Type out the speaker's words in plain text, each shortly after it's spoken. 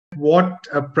what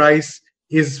price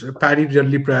is paddy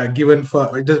generally given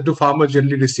for, do farmers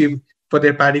generally receive for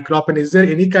their paddy crop? And is there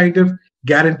any kind of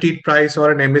guaranteed price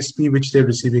or an MSP which they're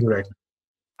receiving right now?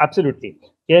 Absolutely.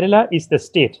 Kerala is the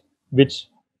state which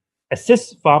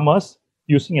assists farmers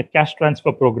using a cash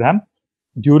transfer program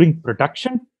during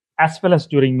production as well as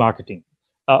during marketing.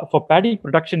 For paddy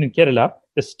production in Kerala,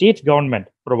 the state government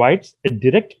provides a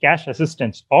direct cash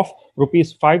assistance of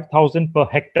rupees 5,000 per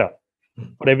hectare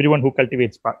for everyone who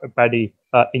cultivates paddy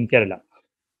in Kerala.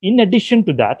 In addition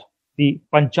to that, the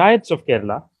panchayats of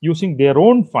Kerala, using their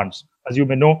own funds, as you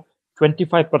may know,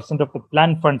 25% of the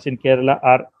plant funds in Kerala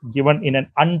are given in an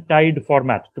untied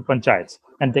format to panchayats,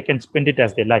 and they can spend it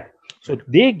as they like. So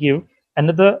they give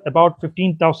another about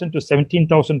 15,000 to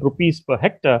 17,000 rupees per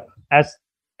hectare as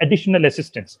additional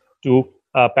assistance to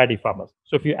paddy farmers.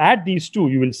 So if you add these two,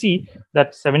 you will see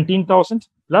that 17,000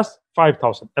 plus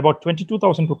 5,000, about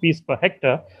 22,000 rupees per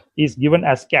hectare is given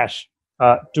as cash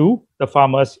to the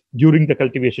farmers during the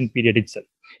cultivation period itself.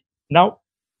 Now,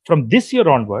 from this year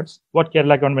onwards, what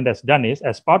Kerala government has done is,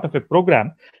 as part of a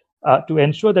program to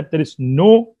ensure that there is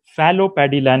no fallow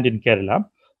paddy land in Kerala,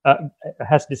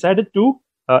 has decided to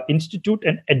institute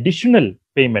an additional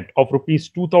payment of rupees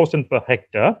 2,000 per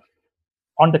hectare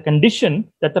on the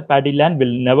condition that the paddy land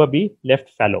will never be left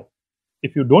fallow.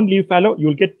 If you don't leave fallow, you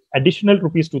will get additional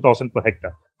rupees 2,000 per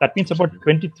hectare. That means about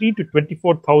 23 to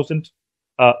 24,000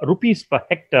 rupees per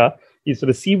hectare is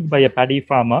received by a paddy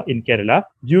farmer in Kerala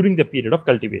during the period of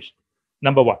cultivation.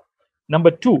 Number one. Number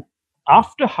two,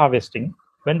 after harvesting,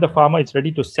 when the farmer is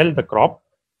ready to sell the crop,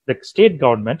 the state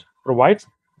government provides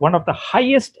one of the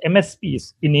highest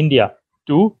MSPs in India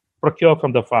to procure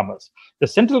from the farmers. The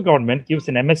central government gives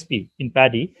an MSP in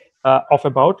paddy of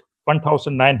about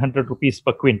 1,900 rupees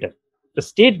per quintal. The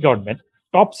state government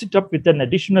tops it up with an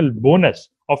additional bonus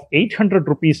of 800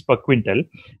 rupees per quintal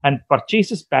and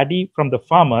purchases paddy from the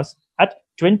farmers at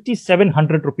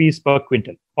 2,700 rupees per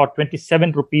quintal, or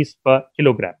 27 rupees per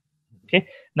kilogram. Okay.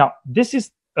 Now, this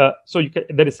is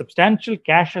there is substantial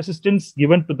cash assistance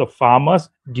given to the farmers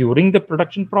during the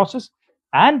production process,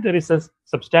 and there is a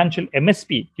substantial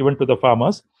MSP given to the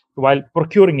farmers while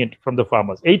procuring it from the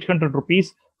farmers. 800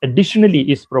 rupees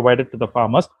additionally is provided to the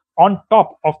farmers on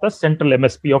top of the central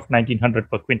MSP of 1,900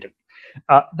 per quintal.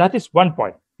 That is one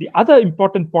point. The other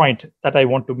important point that I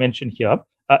want to mention here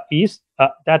is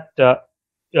that the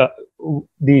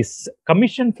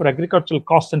Commission for Agricultural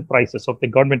Costs and Prices of the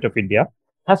Government of India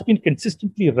has been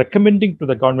consistently recommending to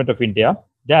the Government of India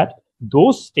that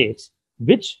those states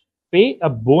which pay a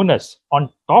bonus on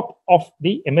top of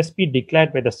the MSP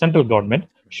declared by the central government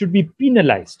should be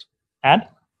penalized, and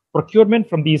procurement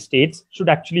from these states should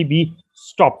actually be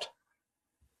stopped.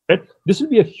 Right? This will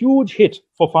be a huge hit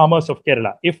for farmers of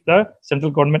Kerala if the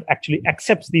central government actually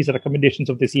accepts these recommendations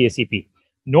of the CACP.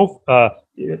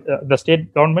 The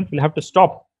state government will have to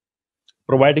stop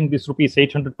providing this rupees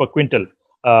 800 per quintal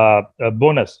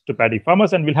bonus to paddy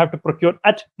farmers, and will have to procure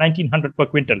at 1,900 per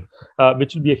quintal,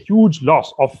 which will be a huge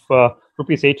loss of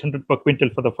rupees 800 per quintal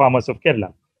for the farmers of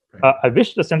Kerala. I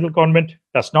wish the central government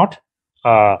does not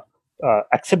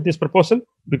accept this proposal,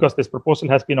 because this proposal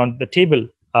has been on the table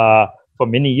for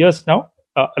many years now,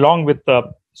 along with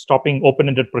stopping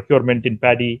open-ended procurement in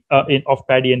paddy of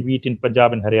paddy and wheat in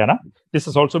Punjab and Haryana. This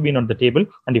has also been on the table,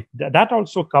 and if that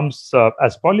also comes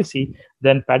as policy,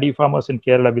 then paddy farmers in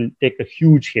Kerala will take a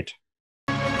huge hit.